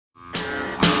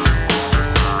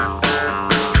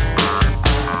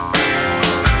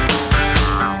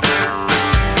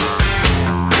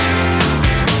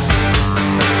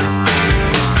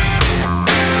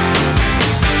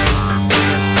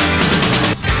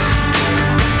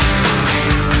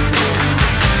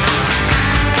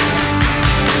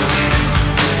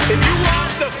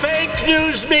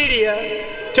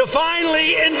to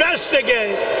finally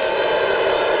investigate.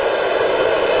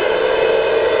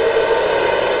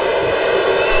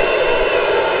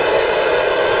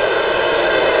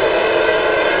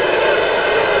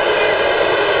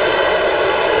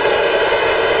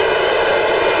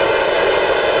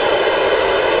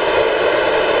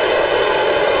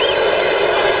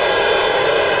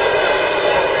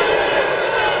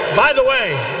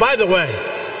 By the way,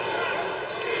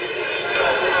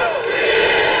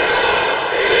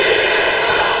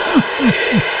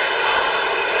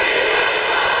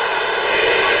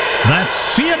 that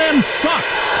CNN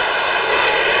sucks.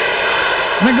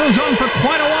 And it goes on for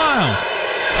quite a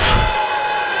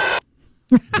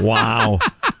while. Wow.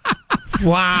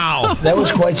 Wow. That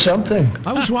was quite something.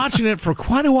 I was watching it for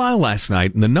quite a while last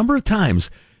night, and the number of times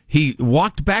he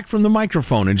walked back from the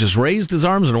microphone and just raised his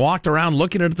arms and walked around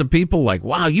looking at the people like,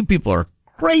 wow, you people are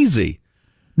crazy.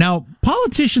 Now,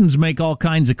 politicians make all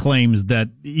kinds of claims that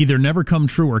either never come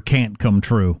true or can't come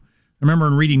true. I remember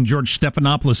in reading George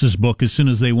Stephanopoulos' book, as soon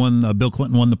as they Bill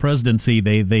Clinton won the presidency,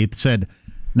 they said,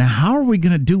 now how are we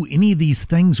going to do any of these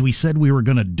things we said we were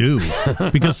going to do?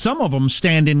 Because some of them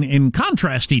stand in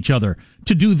contrast to each other.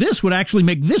 To do this would actually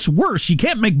make this worse. You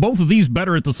can't make both of these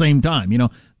better at the same time. You know,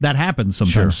 that happens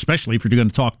sometimes, sure. Especially if you're going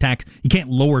to talk tax. You can't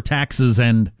lower taxes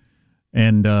and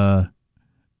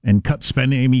cut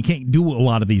spending. I mean, you can't do a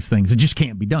lot of these things. It just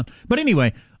can't be done. But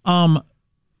anyway,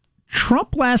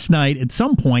 Trump last night at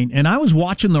some point, and I was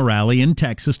watching the rally in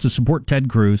Texas to support Ted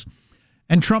Cruz,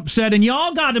 and Trump said, and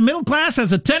y'all got the middle class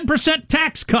has a 10%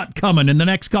 tax cut coming in the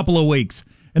next couple of weeks.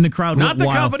 And the crowd went wild. Not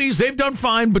the companies, they've done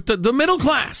fine, but the middle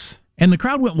class. And the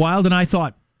crowd went wild, and I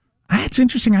thought, that's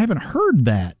interesting. I haven't heard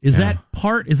that. Is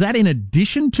that in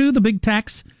addition to the big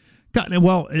tax cut?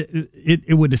 Well,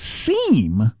 it would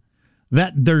seem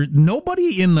that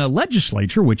nobody in the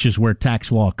legislature, which is where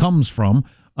tax law comes from,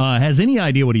 has any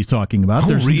idea what he's talking about.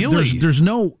 Really?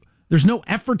 There's no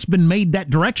efforts been made that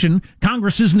direction.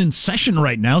 Congress isn't in session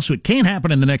right now, so it can't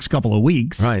happen in the next couple of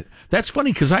weeks. Right. That's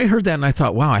funny, because I heard that and I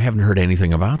thought, wow, I haven't heard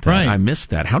anything about that. Right. I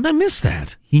missed that. How did I miss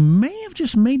that? He may have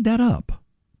just made that up.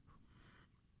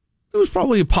 It was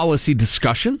probably a policy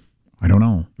discussion. I don't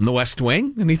know. In the West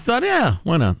Wing, and he thought, yeah,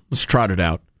 why not? Let's trot it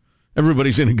out.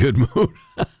 Everybody's in a good mood.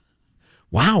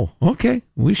 Wow. Okay.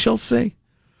 We shall see.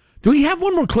 Do we have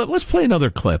one more clip? Let's play another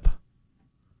clip.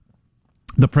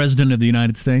 The President of the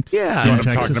United States? Yeah. I'm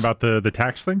talking about the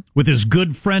tax thing? With his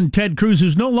good friend Ted Cruz,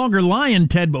 who's no longer Lion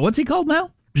Ted, but what's he called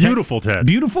now? Beautiful Ted.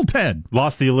 Beautiful Ted.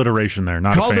 Lost the alliteration there.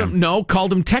 Not called a fan.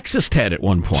 Called him Texas Ted at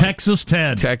one point. Texas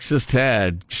Ted. Texas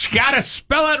Ted. Gotta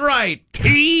spell it right.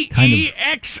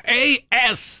 Texas.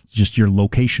 Just your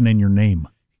location and your name.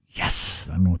 Yes.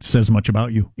 I don't know if it says much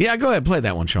about you. Yeah, go ahead. Play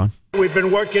that one, Sean. We've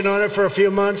been working on it for a few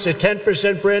months, a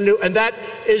 10% brand new, and that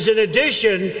is in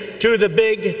addition to the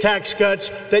big tax cuts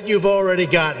that you've already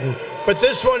gotten. But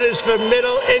this one is for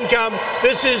middle income.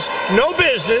 This is no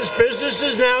business. Business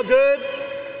is now good.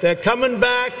 They're coming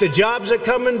back. The jobs are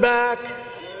coming back.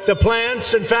 The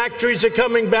plants and factories are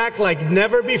coming back like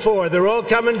never before. They're all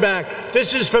coming back.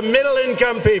 This is for middle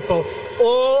income people.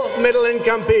 All middle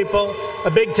income people,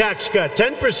 a big tax cut,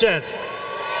 10%.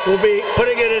 We'll be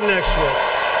putting it in next week.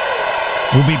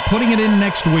 We'll be putting it in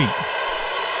next week.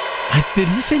 Did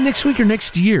he say next week or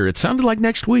next year? It sounded like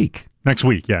next week. Next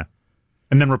week, yeah.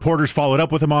 And then reporters followed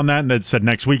up with him on that, and they said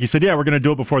next week. He said, yeah, we're going to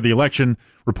do it before the election.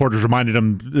 Reporters reminded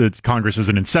him that Congress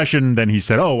isn't in session. Then he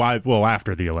said,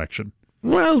 after the election.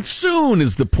 Well, soon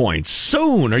is the point.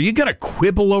 Soon. Are you going to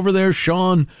quibble over there,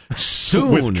 Sean?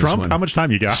 Soon. With Trump? How much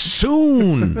time you got?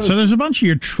 Soon. So there's a bunch of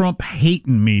your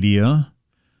Trump-hating media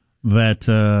that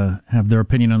have their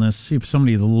opinion on this. See if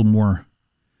somebody is a little more...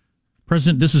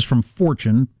 This is from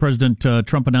Fortune. President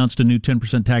Trump announced a new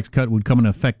 10% tax cut would come into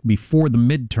effect before the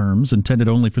midterms, intended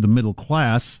only for the middle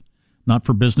class, not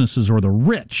for businesses or the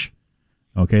rich.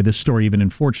 Okay, this story, even in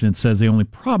Fortune, it says the only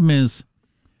problem is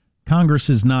Congress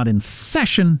is not in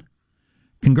session.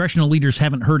 Congressional leaders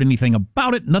haven't heard anything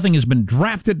about it. Nothing has been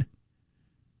drafted.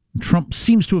 Trump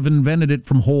seems to have invented it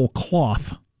from whole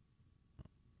cloth.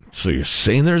 So you're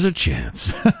saying there's a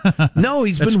chance? No,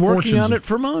 he's been working on it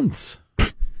for months.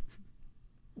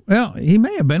 Well, he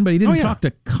may have been, but he didn't talk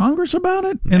to Congress about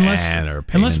it? Unless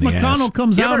McConnell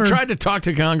comes out. You ever tried to talk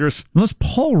to Congress? Unless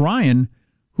Paul Ryan,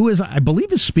 who is, I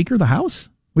believe, is Speaker of the House,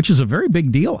 which is a very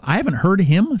big deal. I haven't heard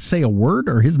him say a word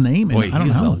or his name. Boy,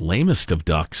 he's the lamest of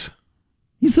ducks.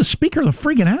 He's the Speaker of the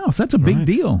freaking House. That's a big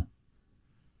deal.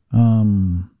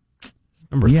 Number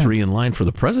 3 in line for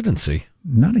the presidency.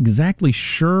 Not exactly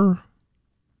sure.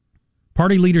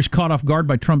 Party leaders caught off guard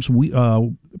by Trump's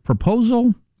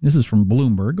proposal. This is from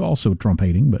Bloomberg, also Trump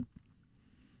hating, but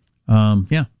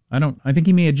I I think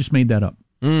he may have just made that up.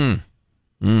 Well,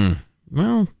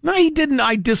 no, he didn't.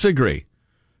 I disagree.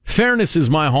 Fairness is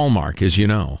my hallmark, as you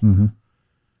know. Mm-hmm.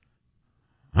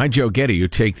 I, Joe Getty, you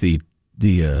take the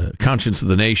conscience of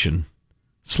the nation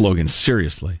slogan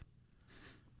seriously.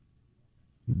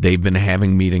 They've been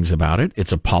having meetings about it.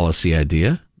 It's a policy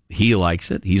idea. He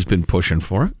likes it. He's been pushing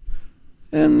for it.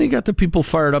 And he got the people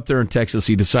fired up there in Texas.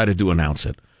 He decided to announce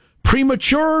it.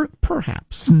 Premature?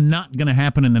 Perhaps. It's not going to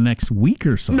happen in the next week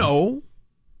or so. No.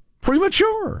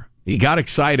 Premature. He got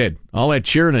excited. All that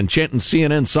cheering and chanting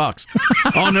CNN sucks.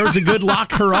 Oh, and there's a good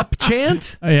lock her up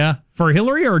chant? Yeah. For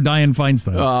Hillary or Dianne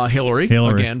Feinstein? Hillary.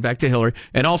 Again, back to Hillary.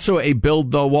 And also a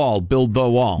build the wall.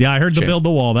 Yeah, I heard chant. the build the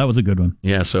wall. That was a good one.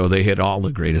 Yeah, so they hit all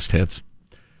the greatest hits.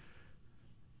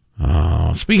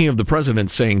 Speaking of the president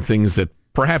saying things that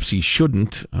perhaps he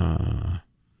shouldn't, a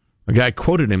guy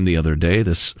quoted him the other day,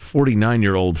 this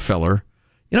 49-year-old feller.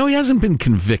 You know, he hasn't been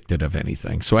convicted of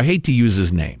anything, so I hate to use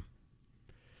his name.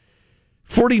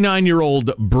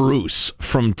 49-year-old Bruce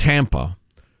from Tampa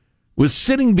was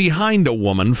sitting behind a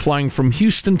woman flying from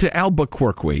Houston to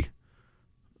Albuquerque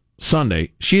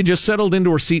Sunday. She had just settled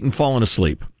into her seat and fallen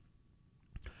asleep.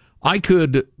 I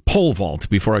could pole vault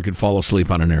before I could fall asleep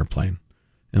on an airplane,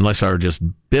 unless I were just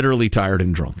bitterly tired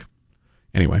and drunk.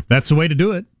 Anyway. That's the way to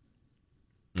do it.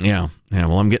 Yeah,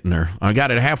 well, I'm getting there. I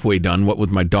got it halfway done, what with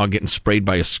my dog getting sprayed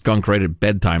by a skunk right at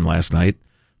bedtime last night.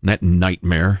 And that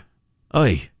nightmare.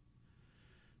 Oy.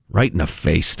 Right in the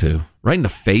face, too. Right in the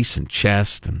face and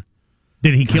chest. And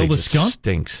did he kill the skunk?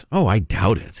 Stinks. Oh, I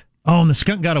doubt it. Oh, and the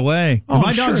skunk got away. Oh,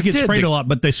 my dogs get sprayed a lot,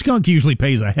 but the skunk usually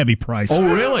pays a heavy price. Oh,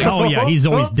 really? Oh, yeah. He's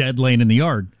always dead laying in the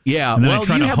yard. Yeah, and then well, I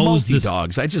try you to have hose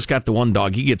multi-dogs. I just got the one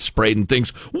dog. He gets sprayed and thinks,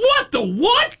 what the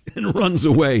what? And runs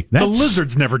away. The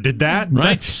lizards never did that.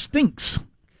 Right? That stinks.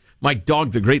 My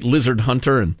dog, the great lizard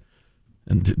hunter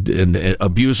and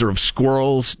abuser of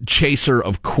squirrels, chaser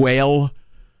of quail,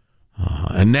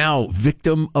 and now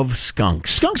victim of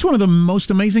skunks. Skunk's one of the most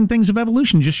amazing things of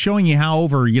evolution, just showing you how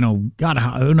over, God,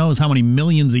 who knows how many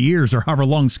millions of years or however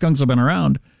long skunks have been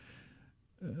around.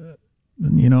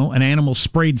 An animal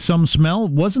sprayed some smell,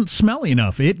 wasn't smelly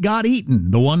enough. It got eaten.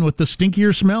 The one with the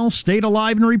stinkier smell stayed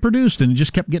alive and reproduced, and it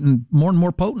just kept getting more and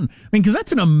more potent. I mean, because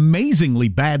that's an amazingly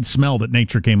bad smell that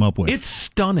nature came up with. It's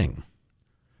stunning.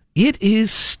 It is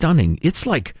stunning. It's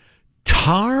like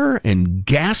tar and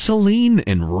gasoline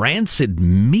and rancid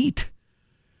meat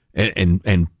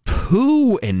and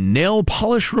poo and nail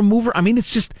polish remover. I mean,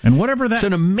 it's just it's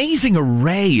an amazing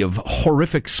array of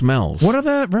horrific smells.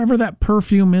 Whatever that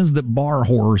perfume is that bar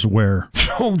whores wear.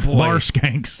 Oh boy, bar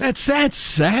skanks.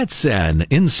 That's an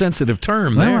insensitive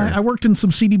term. Well, there. I worked in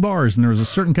some seedy bars, and there was a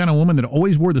certain kind of woman that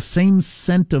always wore the same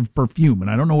scent of perfume,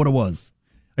 and I don't know what it was.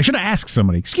 I should have asked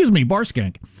somebody. Excuse me, bar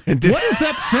skank. What is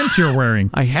that scent you're wearing?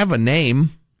 I have a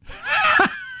name.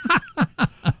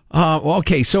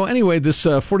 Okay, so anyway, this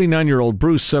 49-year-old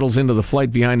Bruce settles into the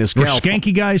flight behind his gal. They're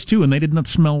skanky guys, too, and they did not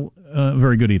smell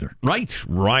very good either. Right.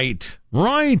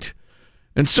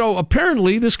 And so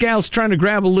apparently this gal's trying to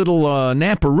grab a little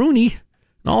napperoonie,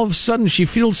 and all of a sudden she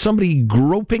feels somebody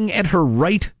groping at her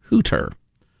right hooter.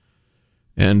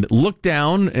 And looked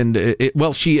down, and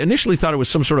she initially thought it was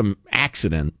some sort of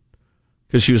accident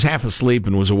because she was half asleep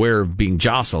and was aware of being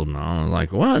jostled. And I was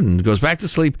like, what? And goes back to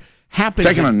sleep.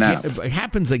 Taking a nap.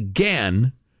 Happens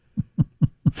again.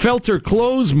 Felt her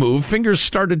clothes move. Fingers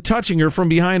started touching her from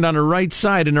behind on her right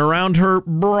side and around her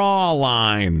bra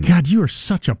line. God, you are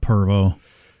such a pervo.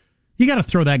 You got to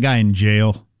throw that guy in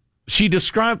jail. She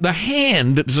described the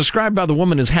hand described by the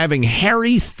woman as having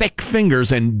hairy, thick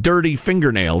fingers and dirty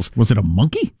fingernails. Was it a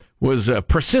monkey? Was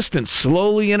persistent,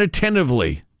 slowly and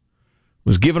attentively.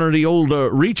 Was giving her the old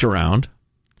reach around.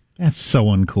 That's so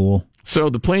uncool. So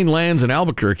the plane lands in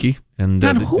Albuquerque, and the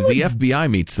FBI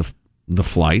meets the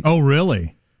flight. Oh,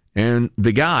 really? And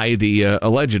the guy, the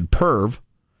alleged perv,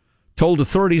 told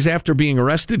authorities after being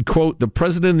arrested, quote, the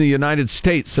president of the United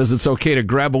States says it's okay to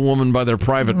grab a woman by their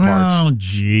private parts. Oh,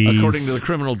 geez. According to the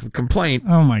criminal complaint.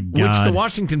 Oh, my God. Which the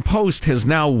Washington Post has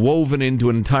now woven into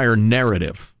an entire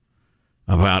narrative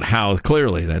about how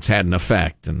clearly that's had an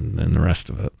effect and the rest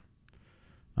of it.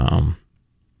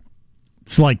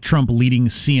 It's like Trump leading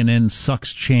CNN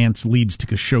sucks chance leads to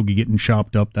Khashoggi getting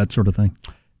chopped up, that sort of thing.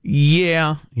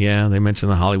 Yeah. They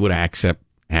mentioned the Hollywood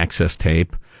access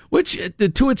tape, which,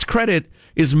 to its credit,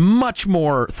 is much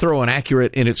more thorough and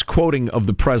accurate in its quoting of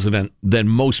the president than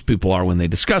most people are when they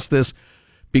discuss this,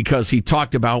 because he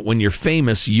talked about when you're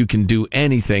famous, you can do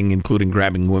anything, including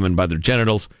grabbing women by their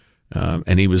genitals.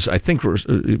 And he was, I think,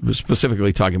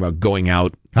 specifically talking about going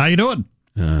out. How you doing?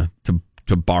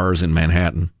 To bars in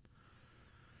Manhattan.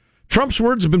 Trump's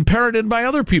words have been parroted by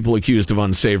other people accused of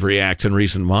unsavory acts in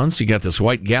recent months. You got this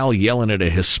white gal yelling at a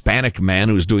Hispanic man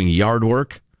who's doing yard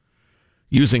work,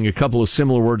 using a couple of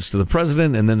similar words to the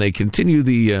president, and then they continue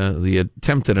the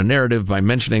attempt at a narrative by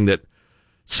mentioning that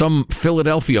some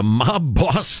Philadelphia mob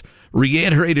boss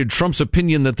reiterated Trump's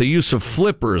opinion that the use of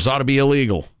flippers ought to be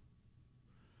illegal.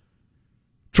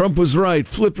 Trump was right.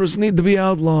 Flippers need to be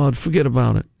outlawed. Forget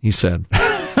about it, he said.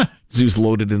 He was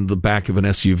loaded into the back of an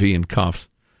SUV in cuffs.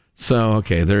 So,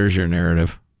 okay, there's your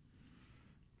narrative.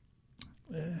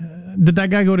 Did that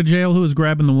guy go to jail who was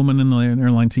grabbing the woman in the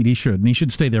airline seat? He should. And he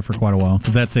should stay there for quite a while,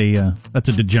 because that's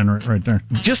a degenerate right there.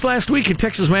 Just last week, a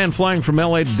Texas man flying from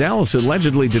L.A. to Dallas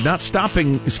allegedly did not stop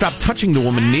touching the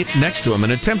woman next to him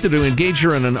and attempted to engage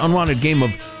her in an unwanted game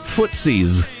of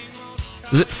footsies.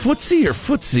 Is it footsie or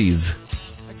footsies?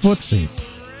 Footsie.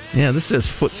 Yeah, this says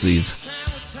footsies.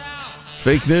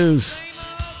 Fake news.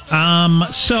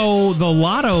 So the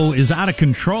lotto is out of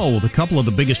control with a couple of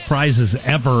the biggest prizes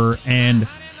ever. And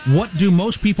what do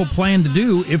most people plan to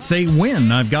do if they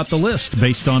win? I've got the list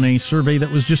based on a survey that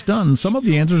was just done. Some of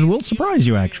the answers will surprise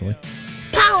you, actually.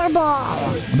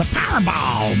 Powerball. The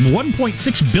Powerball.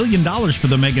 $1.6 billion for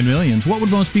the Mega Millions. What would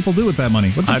most people do with that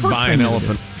money? What's the I'd first buy thing an they would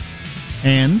elephant. do?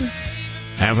 And?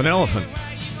 Have an elephant.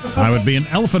 I would be an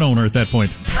elephant owner at that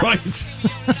point. Right.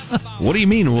 What do you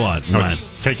mean, what? I would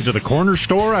take it to the corner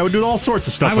store. I would do all sorts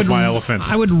of stuff with my elephant.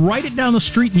 I would ride it down the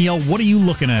street and yell, "What are you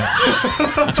looking at?"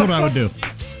 That's what I would do.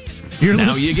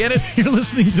 You get it? You're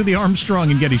listening to the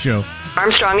Armstrong and Getty Show.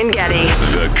 Armstrong and Getty.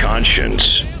 The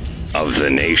conscience of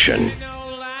the nation.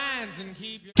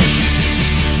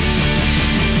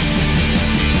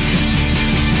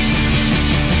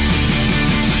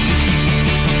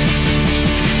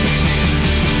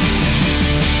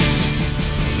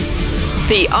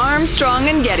 The Armstrong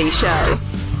and Getty Show.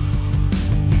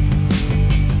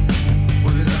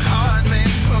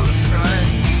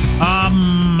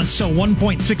 So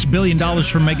 $1.6 billion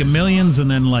for Mega Millions, and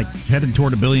then headed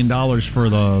toward $1 billion for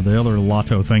the other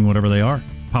lotto thing, whatever they are,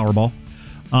 Powerball.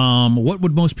 What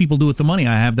would most people do with the money?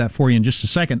 I have that for you in just a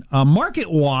second.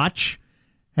 Market Watch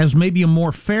has maybe a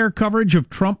more fair coverage of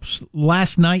Trump's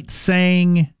last night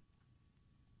saying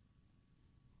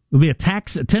there'll be a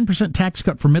 10% tax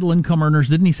cut for middle income earners.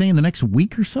 Didn't he say in the next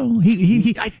week or so?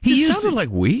 He sounded like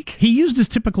week. He used his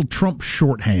typical Trump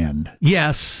shorthand.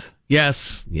 Yes.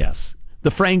 The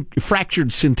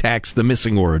fractured syntax, the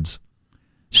missing words.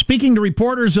 Speaking to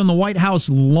reporters on the White House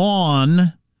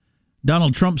lawn,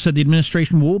 Donald Trump said the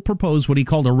administration will propose what he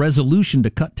called a resolution to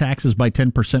cut taxes by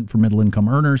 10% for middle income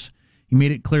earners. He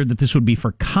made it clear that this would be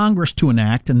for Congress to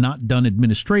enact and not done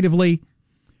administratively.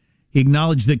 He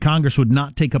acknowledged that Congress would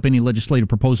not take up any legislative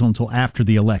proposal until after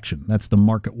the election. That's the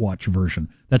Market Watch version.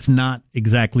 That's not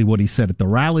exactly what he said at the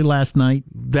rally last night.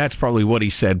 That's probably what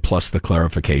he said, plus the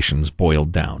clarifications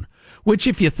boiled down. Which,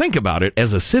 if you think about it,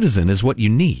 as a citizen, is what you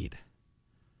need.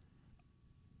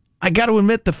 I got to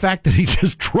admit, the fact that he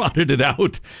just trotted it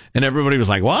out and everybody was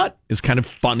like, what? Is kind of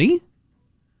funny.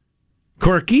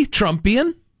 Quirky,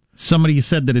 Trumpian. Somebody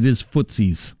said that it is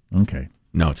footsies. Okay.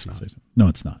 No, it's not. No,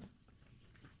 it's not.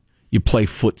 You play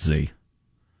footsie.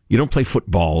 You don't play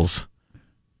footballs.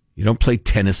 You don't play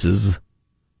tennises.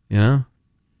 You know?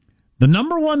 The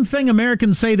number one thing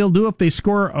Americans say they'll do if they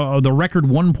score the record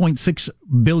 $1.6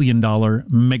 billion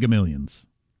Mega Millions.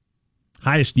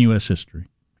 Highest in U.S. history.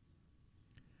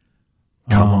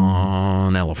 Come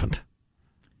on, elephant.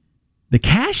 The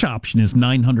cash option is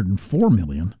 $904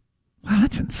 million. Wow,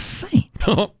 that's insane.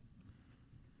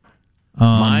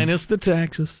 Minus the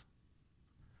taxes.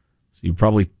 So you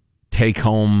probably take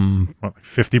home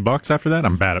 $50 after that?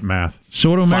 I'm bad at math. So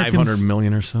what do Americans, $500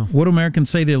 million or so. What do Americans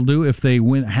say they'll do if they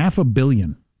win $500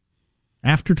 million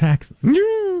after taxes?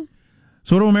 Yeah.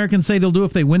 So what do Americans say they'll do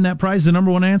if they win that prize? The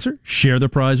number one answer? Share the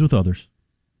prize with others.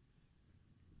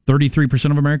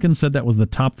 33% of Americans said that was the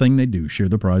top thing they do, share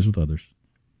the prize with others.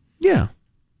 Yeah.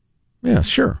 Yeah,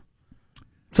 sure.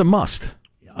 It's a must.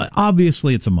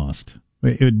 Obviously, it's a must.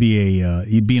 It would be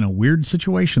you'd be in a weird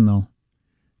situation, though.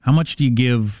 How much do you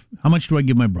give? How much do I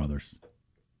give my brothers?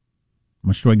 How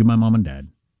much do I give my mom and dad?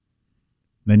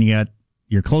 Then you got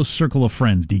your close circle of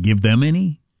friends. Do you give them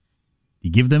any? Do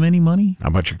you give them any money? How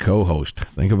about your co-host?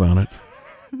 Think about it.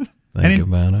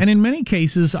 And in many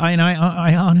cases, I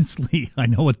honestly, I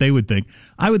know what they would think.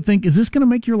 I would think, is this going to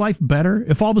make your life better?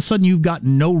 If all of a sudden you've got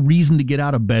no reason to get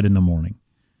out of bed in the morning,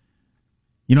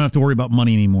 you don't have to worry about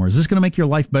money anymore. Is this going to make your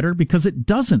life better? Because it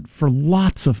doesn't for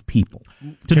lots of people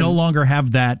to no longer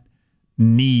have that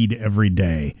need every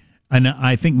day. And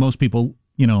I think most people,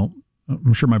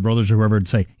 I'm sure my brothers or whoever would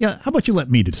say, yeah, how about you let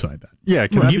me decide that? Yeah,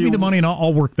 give me the money and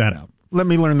I'll work that out. Let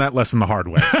me learn that lesson the hard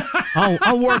way.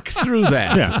 I'll work through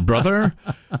that, brother.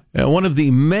 One of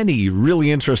the many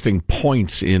really interesting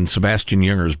points in Sebastian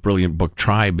Junger's brilliant book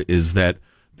Tribe is that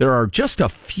there are just a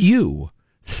few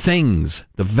things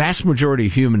the vast majority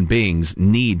of human beings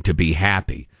need to be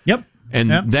happy. Yep.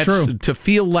 And that's true. To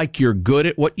feel like you're good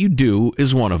at what you do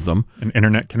is one of them. An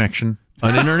internet connection.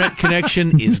 An internet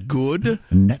connection is good.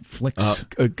 Netflix.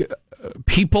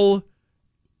 People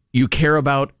you care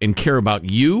about and care about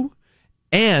you,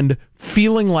 and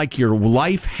feeling like your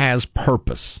life has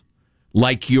purpose,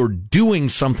 like you're doing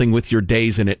something with your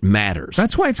days and it matters.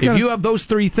 That's why if you have those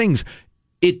three things,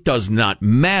 it does not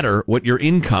matter what your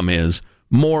income is.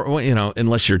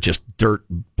 Unless you're just dirt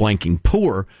blanking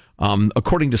poor.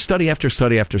 According to study after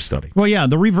study after study. Well, yeah,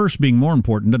 the reverse being more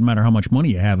important. Doesn't matter how much money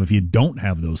you have. If you don't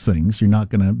have those things, you're not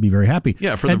going to be very happy.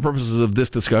 Yeah, for the purposes of this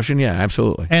discussion, yeah,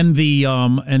 absolutely. And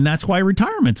and that's why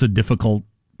retirement's a difficult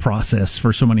process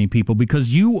for so many people,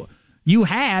 because you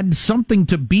had something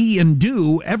to be and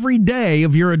do every day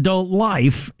of your adult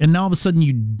life, and now all of a sudden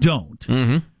you don't.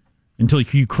 Mm-hmm. Until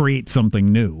you create something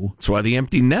new. That's why the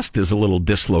empty nest is a little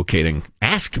dislocating.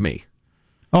 Ask me.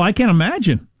 Oh, I can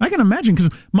imagine. Because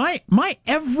my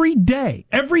every day,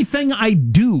 everything I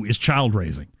do is child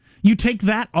raising. You take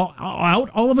that out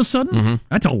all of a sudden,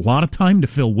 That's a lot of time to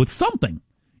fill with something,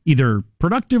 either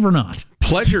productive or not.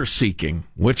 Pleasure seeking,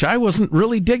 which I wasn't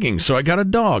really digging, so I got a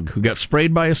dog who got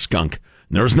sprayed by a skunk.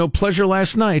 There was no pleasure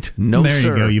last night. No, there sir.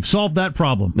 There you go. You've solved that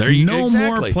problem. No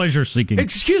more pleasure seeking.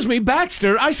 Excuse me,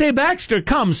 Baxter. I say, Baxter,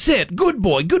 come, sit. Good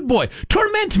boy, good boy.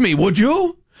 Torment me, would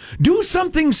you? Do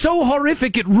something so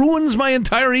horrific it ruins my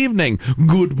entire evening.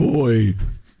 Good boy.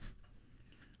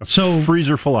 So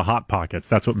freezer full of Hot Pockets.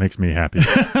 That's what makes me happy.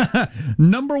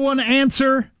 Number one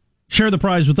answer, share the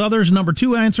prize with others. Number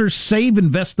two answer, save,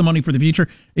 invest the money for the future.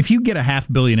 If you get $500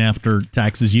 million after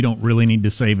taxes, you don't really need to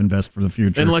save, invest for the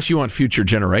future. Unless you want future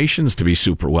generations to be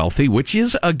super wealthy, which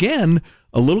is, again,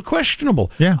 a little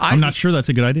questionable. Yeah, I'm not sure that's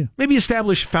a good idea. Maybe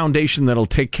establish a foundation that'll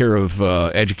take care of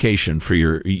education for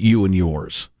you and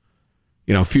yours.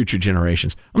 Future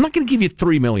generations. I'm not going to give you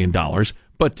 $3 million,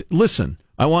 but listen,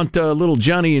 I want little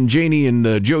Johnny and Janie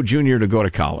and Joe Jr. to go to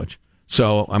college.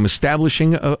 So I'm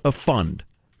establishing a fund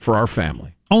for our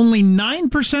family. Only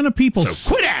 9% of people... So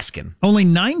quit asking. Only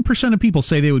 9% of people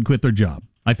say they would quit their job.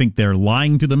 I think they're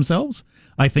lying to themselves.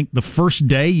 I think the first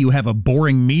day you have a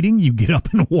boring meeting, you get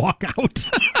up and walk out.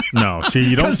 No, see,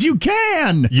 you don't... Because you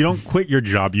can! You don't quit your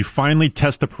job. You finally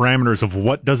test the parameters of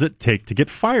what does it take to get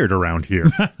fired around here.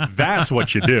 That's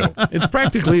what you do. It's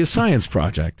practically a science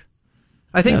project.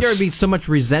 I think there would be so much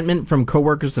resentment from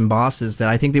coworkers and bosses that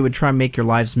I think they would try and make your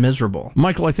lives miserable.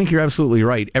 Michael, I think you're absolutely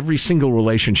right. Every single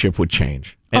relationship would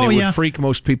change. And it would freak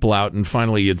most people out, and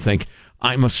finally you'd think,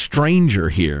 I'm a stranger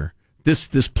here. This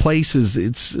place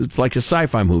it's like a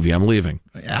sci-fi movie. I'm leaving.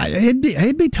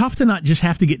 It'd be tough to not just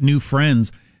have to get new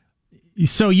friends.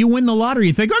 So you win the lottery,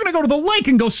 you think, I'm going to go to the lake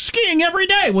and go skiing every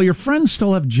day. Well, your friends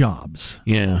still have jobs.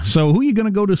 Yeah. So who are you going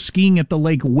to go to skiing at the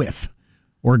lake with?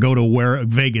 Or go to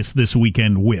Vegas this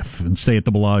weekend with and stay at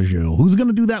the Bellagio? Who's going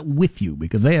to do that with you?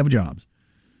 Because they have jobs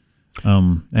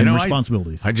and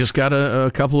responsibilities. I just got a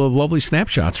couple of lovely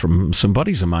snapshots from some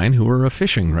buddies of mine who are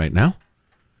fishing right now.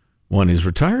 One is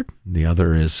retired. The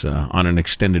other is on an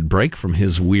extended break from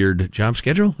his weird job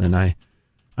schedule. And I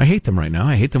hate them right now.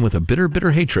 I hate them with a bitter, bitter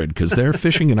hatred because they're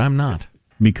fishing and I'm not.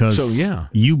 Because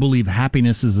you believe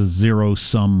happiness is a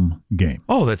zero-sum game.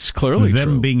 Oh, that's clearly true.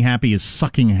 Them being happy is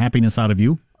sucking happiness out of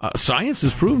you. Science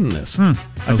has proven this. I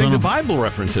think the Bible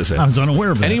references it. I was unaware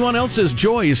of that. Anyone else's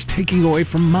joy is taking away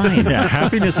from mine. Yeah,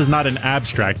 happiness is not an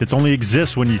abstract. It only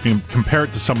exists when you can compare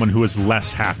it to someone who is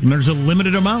less happy. And there's a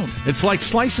limited amount. It's like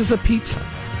slices of pizza.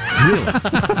 Really?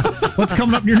 What's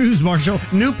coming up in your news, Marshall?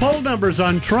 New poll numbers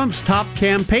on Trump's top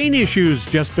campaign issues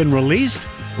just been released.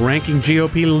 Ranking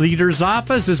GOP leader's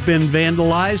office has been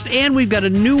vandalized, and we've got a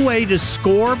new way to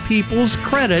score people's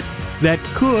credit that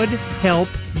could help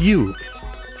you.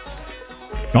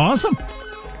 Awesome.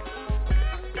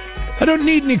 I don't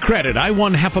need any credit. I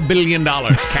won $500 million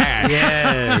cash.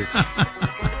 Yes.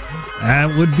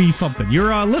 That would be something.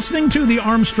 You're listening to the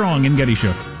Armstrong and Getty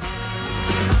Show.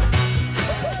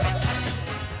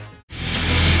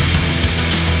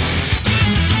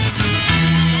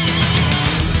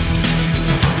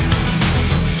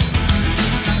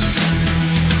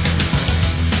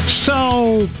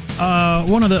 So,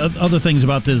 one of the other things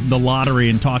about the lottery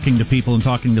and talking to people and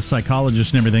talking to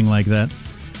psychologists and everything like that,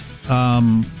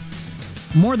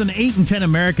 more than 8 in 10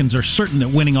 Americans are certain that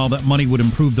winning all that money would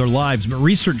improve their lives, but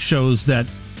research shows that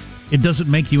it doesn't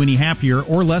make you any happier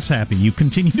or less happy. You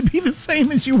continue to be the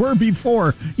same as you were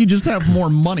before. You just have more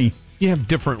money. You have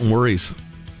different worries.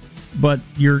 But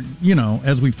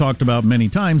as we've talked about many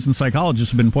times, and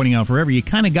psychologists have been pointing out forever, you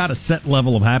kind of got a set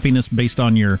level of happiness based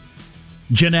on your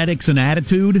genetics and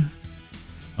attitude.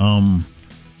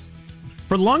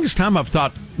 For the longest time, I've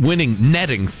thought netting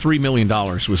 $3 million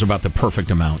was about the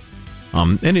perfect amount.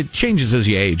 And it changes as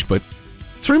you age, but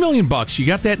 $3 million, you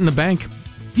got that in the bank.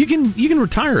 You can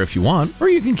retire if you want, or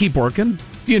you can keep working.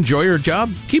 If you enjoy your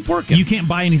job, keep working. You can't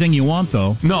buy anything you want,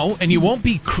 though. No, and you won't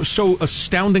be so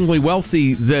astoundingly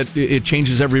wealthy that it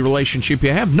changes every relationship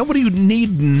you have. Nobody would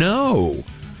need to know.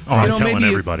 Oh, I'm telling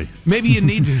everybody. Maybe you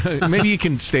need to. Maybe you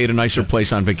can stay at a nicer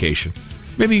place on vacation.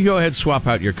 Maybe you go ahead, swap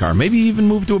out your car. Maybe you even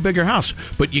move to a bigger house.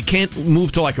 But you can't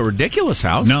move to like a ridiculous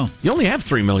house. No. You only have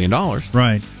 $3 million.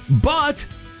 Right. But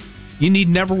you need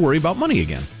never worry about money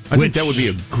again. I think that would be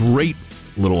a great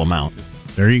little amount.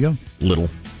 There you go. Little.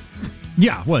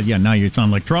 Yeah, well, now you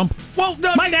sound like Trump. Well,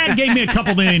 my dad gave me a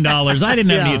couple $1 million. I didn't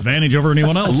have any advantage over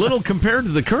anyone else. A little compared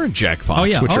to the current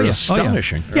jackpots, which are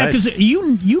astonishing. Yeah, because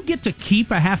you get to keep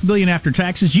 $500 million after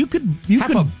taxes. You could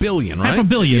 $500 million, right? $500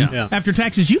 million after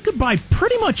taxes. You could buy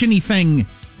pretty much anything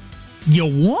you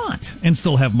want and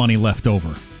still have money left over.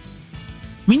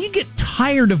 I mean, you'd get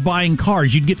tired of buying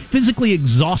cars. You'd get physically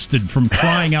exhausted from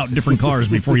trying out different cars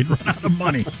before you'd run out of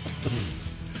money.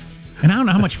 And I don't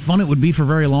know how much fun it would be for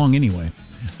very long anyway.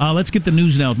 Let's get the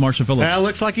news now with Marshall Phillips.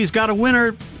 Looks like he's got a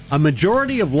winner. A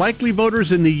majority of likely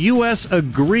voters in the U.S.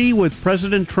 agree with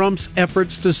President Trump's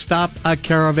efforts to stop a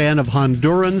caravan of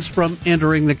Hondurans from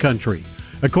entering the country.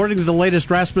 According to the latest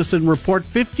Rasmussen report,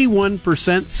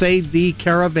 51% say the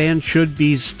caravan should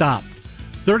be stopped.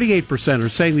 38% are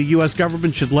saying the U.S.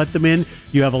 government should let them in.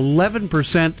 You have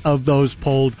 11% of those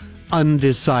polled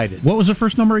undecided. What was the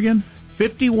first number again?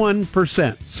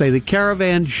 51% say the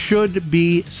caravan should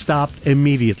be stopped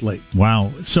immediately.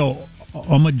 Wow. So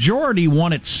a majority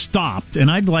want it stopped, and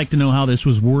I'd like to know how this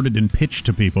was worded and pitched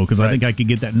to people, because I think I could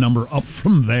get that number up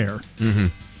from there. Mm-hmm.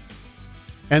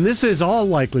 And this is all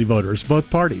likely voters, both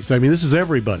parties. I mean, this is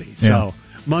everybody. So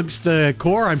amongst the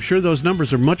core, I'm sure those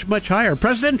numbers are much, much higher.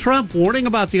 President Trump warning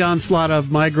about the onslaught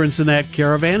of migrants in that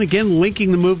caravan, again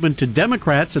linking the movement to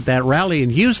Democrats at that rally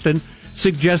in Houston,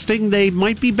 suggesting they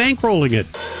might be bankrolling it.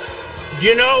 Do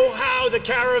you know how the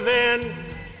caravan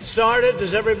started?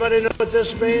 Does everybody know what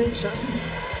this means?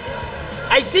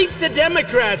 I think the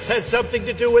Democrats had something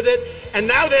to do with it, and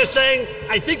now they're saying,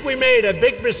 I think we made a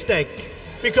big mistake,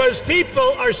 because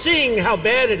people are seeing how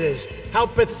bad it is, how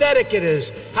pathetic it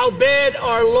is, how bad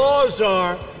our laws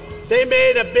are. They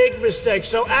made a big mistake.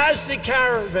 So as the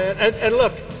caravan, and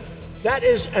look, that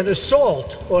is an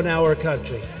assault on our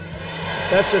country.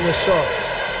 That's an assault.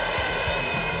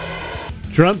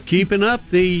 Trump keeping up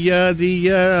the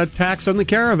tax on the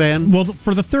caravan. Well,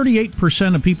 for the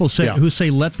 38% of people who say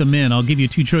let them in, I'll give you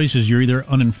two choices. You're either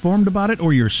uninformed about it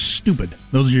or you're stupid.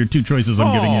 Those are your two choices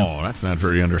I'm giving you. Oh, that's not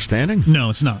very understanding. No,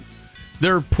 it's not.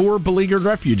 They're poor, beleaguered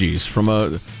refugees from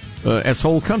a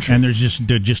whole country. And there's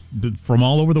just from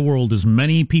all over the world, as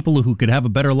many people who could have a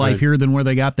better life here than where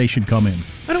they got, they should come in.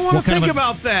 I don't want to think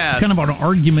about that. What kind of an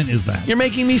argument is that? You're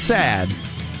making me sad.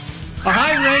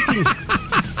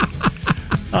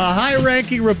 A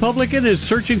high-ranking Republican is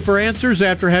searching for answers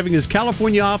after having his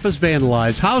California office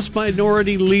vandalized. House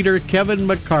Majority Leader Kevin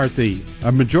McCarthy,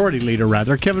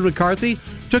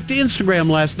 took to Instagram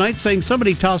last night saying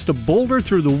somebody tossed a boulder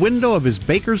through the window of his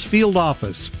Bakersfield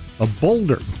office. A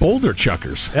boulder. Boulder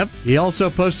chuckers. Yep. He also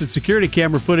posted security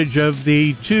camera footage of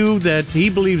the two that he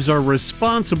believes are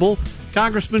responsible.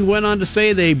 Congressman went on to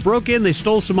say they broke in, they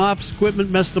stole some office equipment,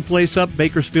 messed the place up.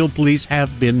 Bakersfield police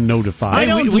have been notified.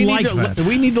 We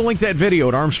need to link that video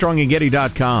at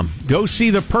ArmstrongandGetty.com. Go see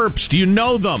the perps. Do you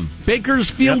know them?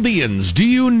 Bakersfieldians. Yep. Do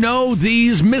you know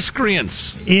these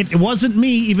miscreants? It wasn't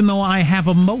me, even though I have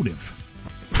a motive.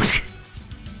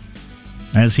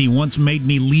 As he once made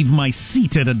me leave my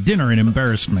seat at a dinner and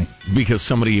embarrassed me. Because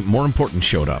somebody more important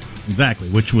showed up. Exactly,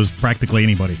 which was practically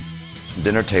anybody.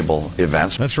 Dinner table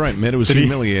events. That's right, man. It was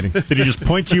humiliating. Did he just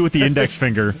point to you with the index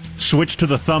finger, switch to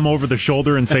the thumb over the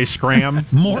shoulder, and say scram?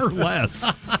 More or less.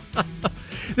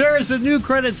 There is a new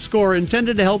credit score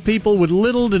intended to help people with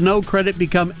little to no credit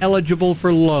become eligible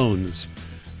for loans.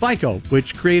 FICO,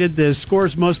 which created the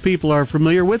scores most people are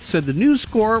familiar with, said the new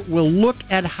score will look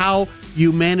at how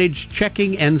you manage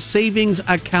checking and savings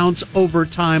accounts over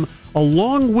time,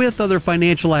 along with other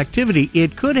financial activity.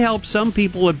 It could help some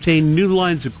people obtain new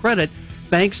lines of credit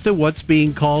thanks to what's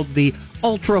being called the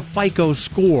Ultra FICO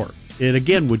score. It,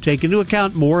 again, would take into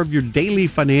account more of your daily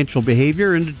financial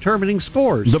behavior in determining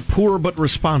scores. The poor but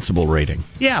responsible rating.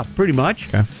 Yeah, pretty much.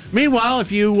 Okay. Meanwhile,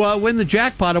 if you win the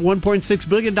jackpot of $1.6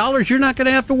 billion, you're not going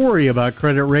to have to worry about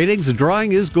credit ratings. The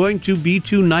drawing is going to be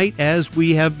tonight, as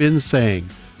we have been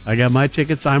saying. I got my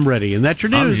tickets. I'm ready. And that's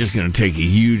your news. I'm just going to take a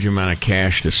huge amount of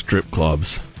cash to strip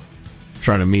clubs.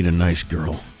 Try to meet a nice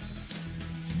girl.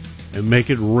 And make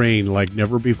it rain like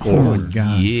never before. Oh, my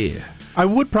God. Yeah. I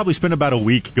would probably spend about a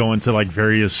week going to like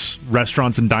various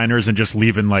restaurants and diners and just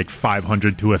leaving like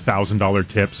 $500 to $1,000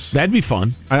 tips. That'd be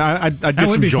fun. I'd get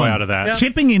some joy out of that. Yeah.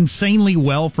 Tipping insanely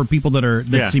well for people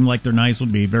that seem like they're nice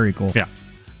would be very cool. Yeah.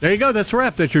 There you go. That's a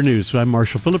wrap. That's your news. I'm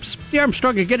Marshall Phillips, the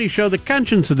Armstrong and Getty Show, the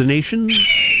conscience of the nation.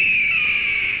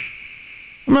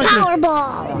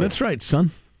 Powerball. That's right,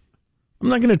 son. I'm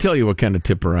not going to tell you what kind of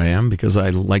tipper I am because I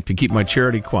like to keep my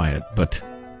charity quiet, but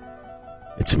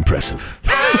it's impressive.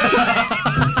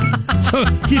 So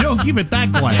you don't keep it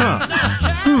that quiet.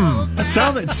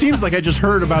 It seems like I just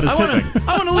heard about his tipping.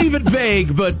 I want to leave it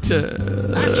vague, but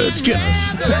it's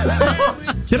generous.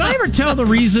 Did I ever tell the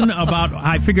reason about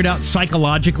I figured out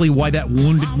psychologically why that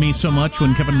wounded me so much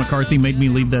when Kevin McCarthy made me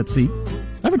leave that seat?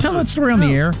 Ever tell that story on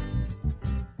the air?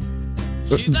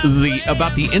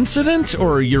 About the incident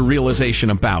or your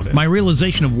realization about it? My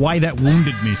realization of why that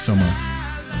wounded me so much.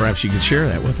 Perhaps you could share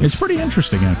that with us. It's pretty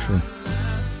interesting, actually.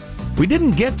 We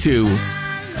didn't get to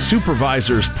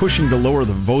supervisors pushing to lower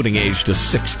the voting age to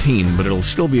 16, but it'll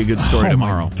still be a good story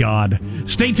tomorrow. My God.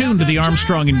 Stay tuned to the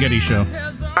Armstrong and Getty Show.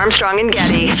 Armstrong and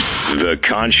Getty. The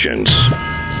conscience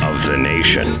of the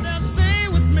nation.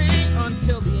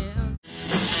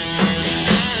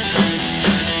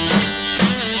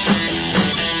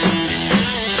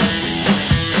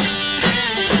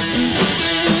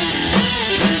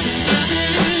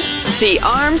 The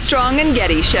Armstrong and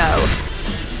Getty Show.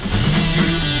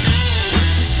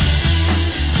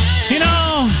 You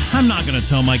know, I'm not going to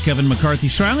tell my Kevin McCarthy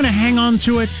story. I'm going to hang on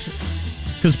to it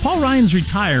because Paul Ryan's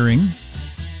retiring.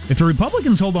 If the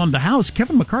Republicans hold on to the House,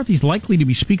 Kevin McCarthy's likely to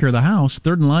be Speaker of the House,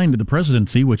 third in line to the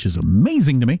presidency, which is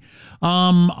amazing to me.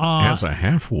 As a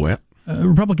half-wit.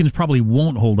 Republicans probably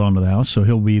won't hold on to the House, so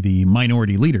he'll be the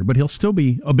minority leader, but he'll still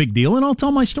be a big deal, and I'll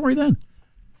tell my story then.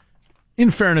 In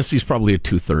fairness, he's probably a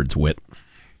two-thirds wit,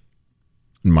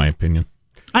 in my opinion.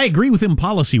 I agree with him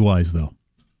policy-wise, though.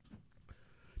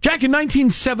 Jack, in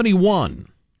 1971,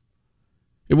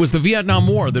 it was the Vietnam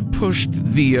War that pushed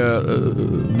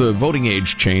the voting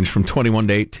age change from 21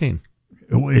 to 18.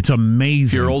 It's amazing.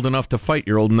 If you're old enough to fight,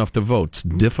 you're old enough to vote. It's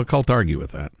difficult to argue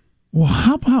with that. Well,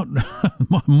 how about,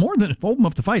 more than old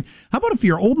enough to fight, how about if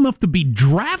you're old enough to be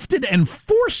drafted and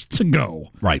forced to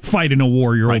go fight in a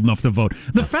war, you're old enough to vote?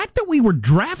 The fact that we were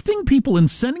drafting people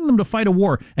and sending them to fight a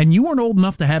war, and you weren't old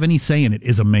enough to have any say in it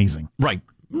is amazing. Right.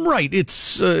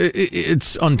 It's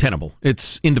untenable.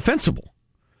 It's indefensible.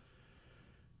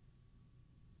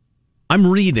 I'm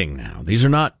reading now. These are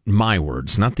not my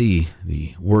words, not the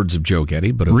words of Joe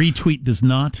Getty, but retweet does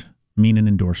not mean an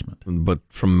endorsement. But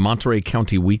from Monterey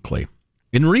County Weekly.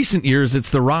 In recent years, it's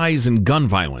the rise in gun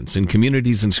violence in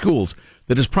communities and schools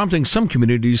that is prompting some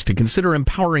communities to consider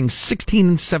empowering 16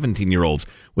 and 17-year-olds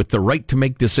with the right to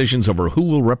make decisions over who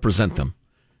will represent them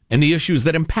and the issues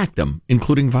that impact them,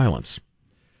 including violence.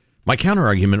 My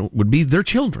counterargument would be they're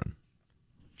children.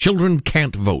 Children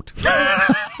can't vote.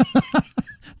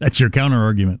 That's your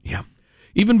counterargument. Yeah.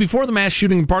 Even before the mass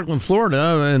shooting in Parkland,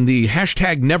 Florida, and the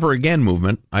hashtag Never Again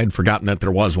movement, I had forgotten that there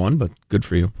was one, but good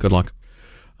for you. Good luck.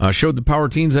 Showed the power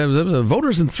teens,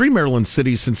 voters in 3 Maryland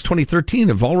cities since 2013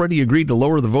 have already agreed to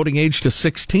lower the voting age to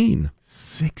 16.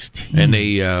 16. And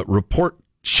they report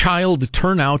child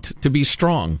turnout to be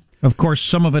strong. Of course,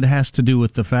 some of it has to do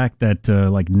with the fact that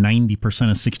like 90%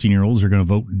 of 16-year-olds are going to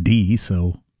vote D,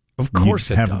 so of course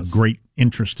it have does. A great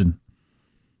interest in.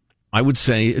 I would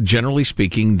say, generally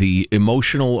speaking, the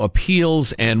emotional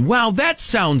appeals and, wow, that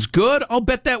sounds good, I'll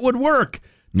bet that would work,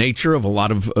 nature of a lot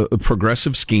of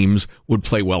progressive schemes would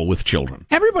play well with children.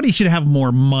 Everybody should have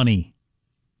more money.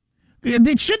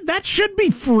 That should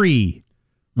be free.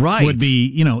 Right. Would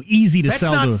be, easy to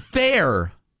sell to. That's not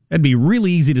fair. That'd be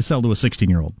really easy to sell to a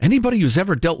 16-year-old. Anybody who's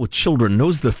ever dealt with children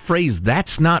knows the phrase,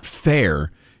 that's not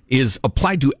fair, is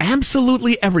applied to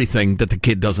absolutely everything that the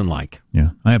kid doesn't like. Yeah,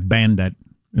 I have banned that,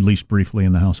 at least briefly,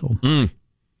 in the household.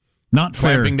 Not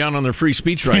fair. Clamping down on their free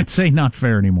speech rights. Can't say not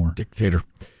fair anymore. Dictator.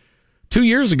 2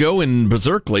 years ago in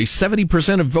Berkeley,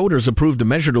 70% of voters approved a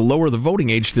measure to lower the voting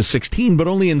age to 16, but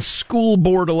only in school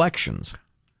board elections.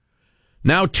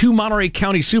 Now, 2 Monterey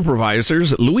County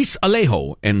supervisors, Luis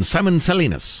Alejo and Simon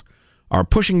Salinas, are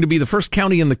pushing to be the first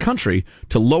county in the country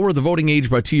to lower the voting age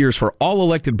by 2 years for all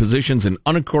elected positions in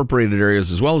unincorporated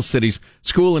areas, as well as cities,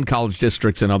 school and college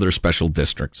districts, and other special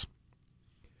districts.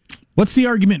 What's the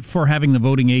argument for having the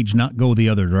voting age not go the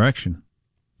other direction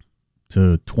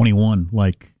to 21?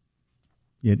 Like,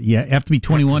 you have to be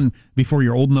 21 before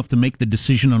you're old enough to make the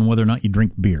decision on whether or not you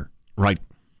drink beer. Right.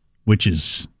 Which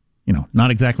is, not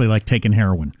exactly like taking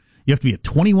heroin. You have to be a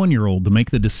 21-year-old to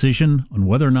make the decision on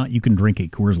whether or not you can drink a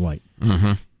Coors Light.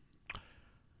 Mm-hmm.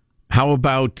 How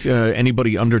about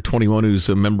anybody under 21 who's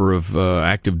a member of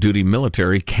active duty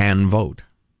military can vote?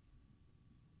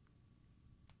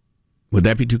 Would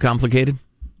that be too complicated?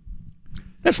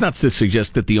 That's not to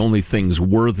suggest that the only things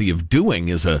worthy of doing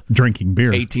is a drinking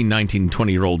beer. 18, 19,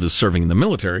 20-year-old is serving in the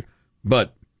military.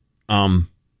 But I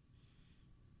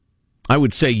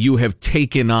would say you have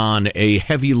taken on a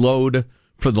heavy load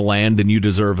for the land, and you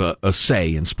deserve a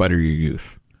say in spite of your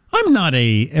youth. I'm not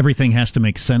a everything has to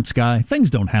make sense guy.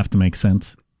 Things don't have to make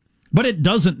sense. But it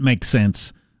doesn't make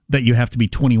sense that you have to be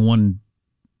 21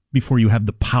 before you have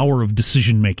the power of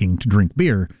decision-making to drink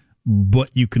beer, but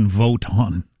you can vote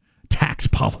on tax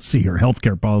policy or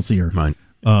healthcare policy or right.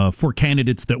 For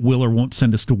candidates that will or won't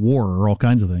send us to war or all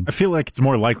kinds of things. I feel like it's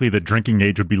more likely that drinking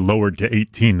age would be lowered to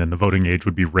 18 than the voting age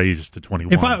would be raised to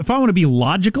 21. If I want to be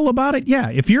logical about it,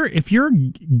 yeah. If you're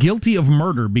guilty of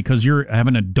murder because you have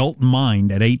an adult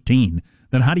mind at 18,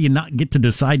 then how do you not get to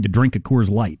decide to drink a Coors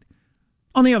Light?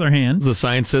 On the other hand, the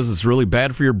science says it's really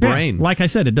bad for your brain. Yeah, like I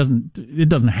said, it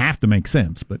doesn't have to make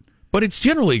sense, but it's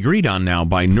generally agreed on now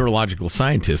by neurological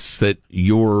scientists that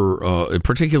your,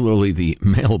 particularly the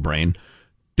male brain,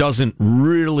 doesn't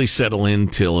really settle in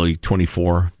till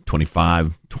 24,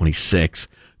 25, 26.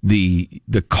 The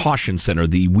caution center,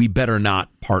 the we better not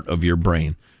part of your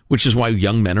brain, which is why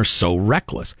young men are so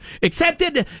reckless. Except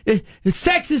that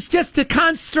sex is just a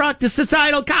construct, a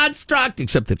societal construct,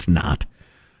 except it's not.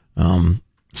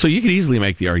 So you could easily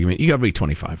make the argument, you got to be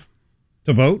 25.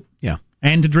 To vote? Yeah.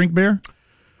 And to drink beer?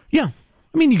 Yeah.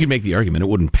 I mean, you could make the argument it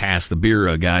wouldn't pass. The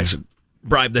beer guys would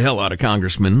bribe the hell out of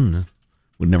congressmen.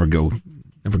 Would never go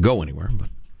anywhere. But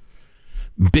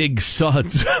Big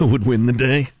Suds would win the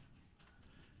day.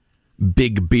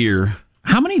 Big beer.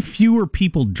 How many fewer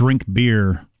people drink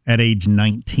beer at age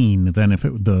 19 than if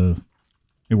it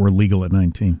were legal at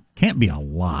 19? Can't be a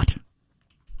lot.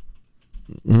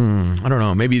 I don't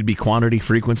know. Maybe it'd be quantity,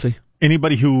 frequency.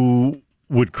 Anybody who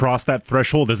would cross that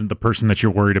threshold isn't the person that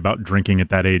you're worried about drinking at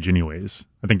that age anyways.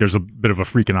 I think there's a bit of a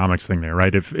freakonomics thing there,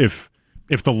 right?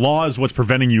 If the law is what's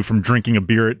preventing you from drinking a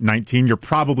beer at 19, you're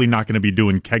probably not going to be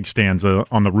doing keg stands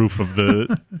on the roof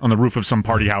of some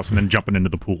party house and then jumping into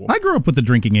the pool. I grew up with the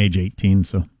drinking age 18,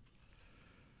 so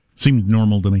seemed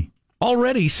normal to me.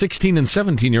 Already, 16 and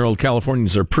 17-year-old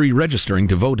Californians are pre-registering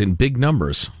to vote in big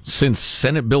numbers. Since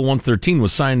Senate Bill 113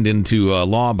 was signed into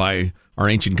law by our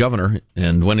ancient governor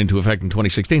and went into effect in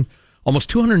 2016, almost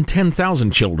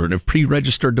 210,000 children have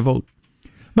pre-registered to vote.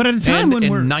 But at a time when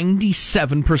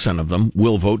 97% of them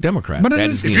will vote Democrat. But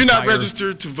if you're not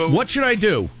registered to vote, what should I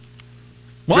do?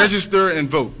 What? Register and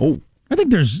vote. Oh, I think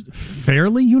there's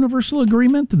fairly universal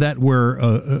agreement that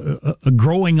we're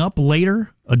growing up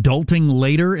later, adulting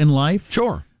later in life.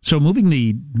 Sure. So moving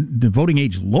the voting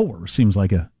age lower seems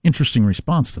like an interesting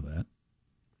response to that.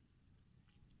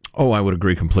 Oh, I would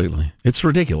agree completely. It's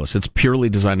ridiculous. It's purely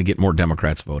designed to get more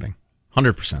Democrats voting.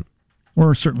 100%.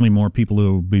 Or certainly more people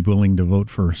who would be willing to vote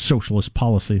for socialist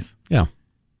policies. Yeah.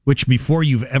 Which before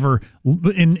you've ever,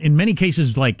 in many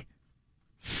cases, like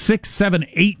 6, 7,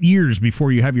 8 years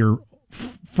before you have your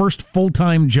first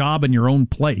full-time job in your own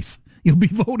place, you'll be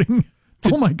voting.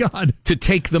 Oh, my God. To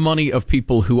take the money of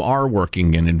people who are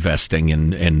working and investing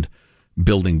and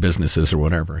building businesses or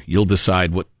whatever. You'll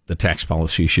decide what the tax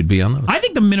policy should be on those. I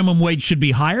think the minimum wage should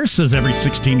be higher, says every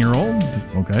 16-year-old.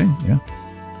 Okay, yeah.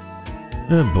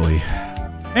 Oh, boy.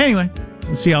 Anyway,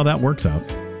 we'll see how that works out.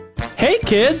 Hey,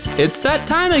 kids, it's that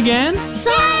time again.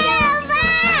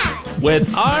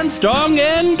 With Armstrong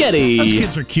and Getty. Those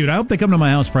kids are cute. I hope they come to my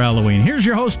house for Halloween. Here's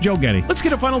your host, Joe Getty. Let's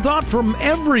get a final thought from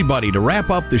everybody to wrap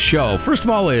up the show. First of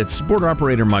all, it's border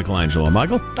operator Michelangelo.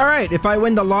 Michael? All right, if I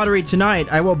win the lottery tonight,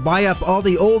 I will buy up all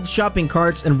the old shopping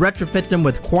carts and retrofit them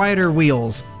with quieter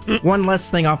wheels. One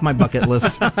less thing off my bucket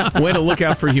list. Way to look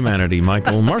out for humanity,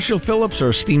 Michael. Marshall Phillips, our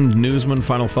esteemed newsman,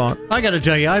 final thought. I got to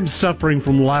tell you, I'm suffering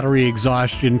from lottery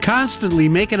exhaustion, constantly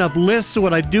making up lists of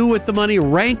what I do with the money,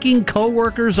 ranking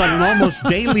coworkers on an almost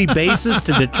daily basis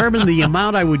to determine the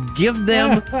amount I would give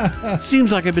them.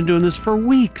 Seems like I've been doing this for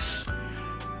weeks.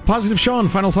 Positive Sean,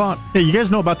 final thought. Hey, you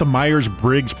guys know about the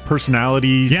Myers-Briggs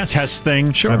personality test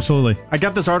thing? Sure. Absolutely. I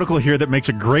got this article here that makes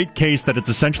a great case that it's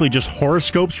essentially just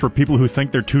horoscopes for people who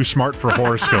think they're too smart for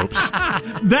horoscopes.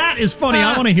 That is funny.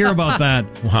 I want to hear about that.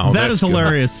 Wow, that is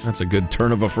hilarious. That's a good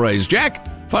turn of a phrase.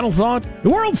 Jack, final thought? The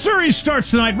World Series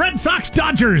starts tonight. Red Sox,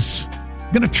 Dodgers.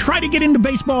 Going to try to get into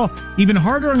baseball. Even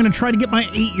harder, I'm going to try to get my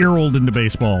 8-year-old into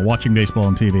baseball, watching baseball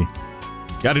on TV.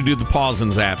 Got to do the pause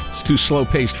and zap. It's too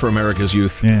slow-paced for America's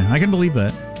youth. Yeah, I can believe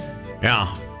that.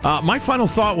 Yeah. My final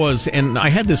thought was, and I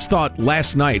had this thought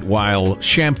last night while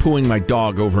shampooing my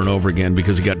dog over and over again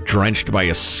because he got drenched by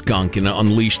a skunk and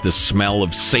unleashed the smell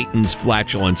of Satan's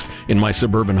flatulence in my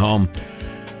suburban home.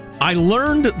 I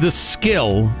learned the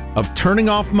skill of turning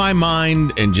off my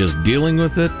mind and just dealing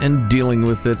with it and dealing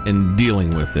with it and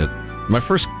dealing with it. My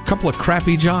first couple of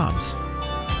crappy jobs.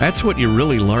 That's what you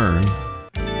really learn.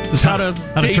 Is how to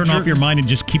turn off your mind and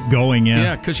just keep going,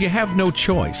 Yeah, because you have no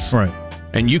choice. Right.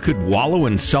 And you could wallow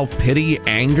in self-pity,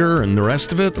 anger, and the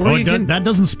rest of it. Or that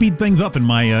doesn't speed things up in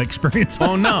my experience.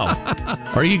 Oh, no.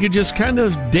 Or you could just kind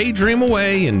of daydream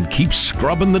away and keep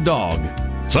scrubbing the dog.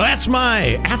 So that's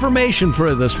my affirmation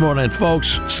for this morning,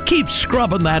 folks. Just keep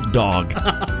scrubbing that dog.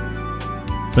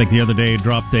 It's like the other day,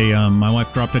 my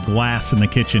wife dropped a glass in the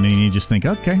kitchen, and you just think,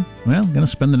 okay, well, I'm going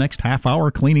to spend the next half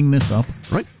hour cleaning this up.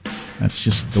 Right. That's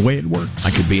just the way it works. I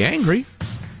could be angry,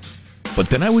 but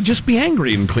then I would just be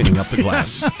angry and cleaning up the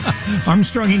glass.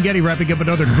 Armstrong and Getty wrapping up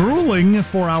another grueling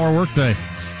 4-hour workday.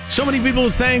 So many people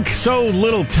who think so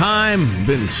little time,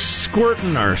 been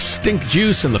squirting our stink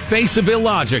juice in the face of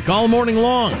illogic all morning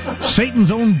long. Satan's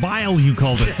own bile, you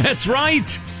called it. That's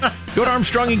right. Go to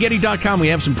ArmstrongandGetty.com. We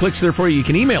have some clicks there for you. You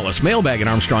can email us, mailbag at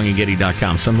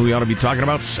ArmstrongandGetty.com. Something we ought to be talking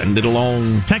about, send it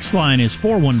along. Text line is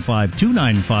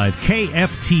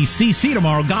 415-295-KFTC. See you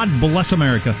tomorrow. God bless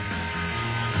America.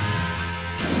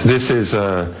 This is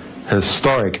a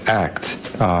historic act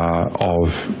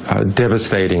of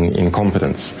devastating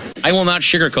incompetence. I will not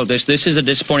sugarcoat this. This is a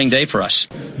disappointing day for us.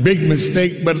 Big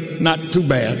mistake, but not too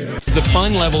bad. The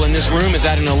fun level in this room is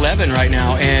at an 11 right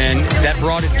now, and that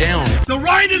brought it down. The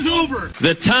ride is over.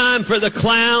 The time for the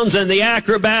clowns and the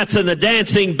acrobats and the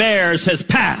dancing bears has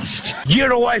passed.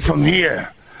 Get away from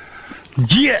here.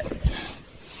 Get.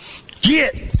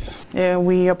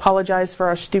 We apologize for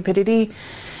our stupidity,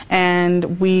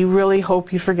 and we really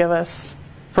hope you forgive us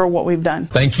for what we've done.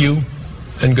 Thank you,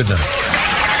 and good night.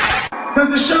 Because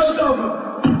the show's over.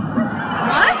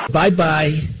 What?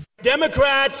 Bye-bye.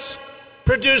 Democrats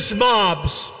produce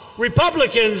mobs.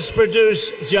 Republicans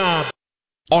produce jobs.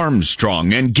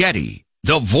 Armstrong and Getty,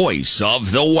 the voice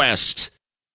of the West.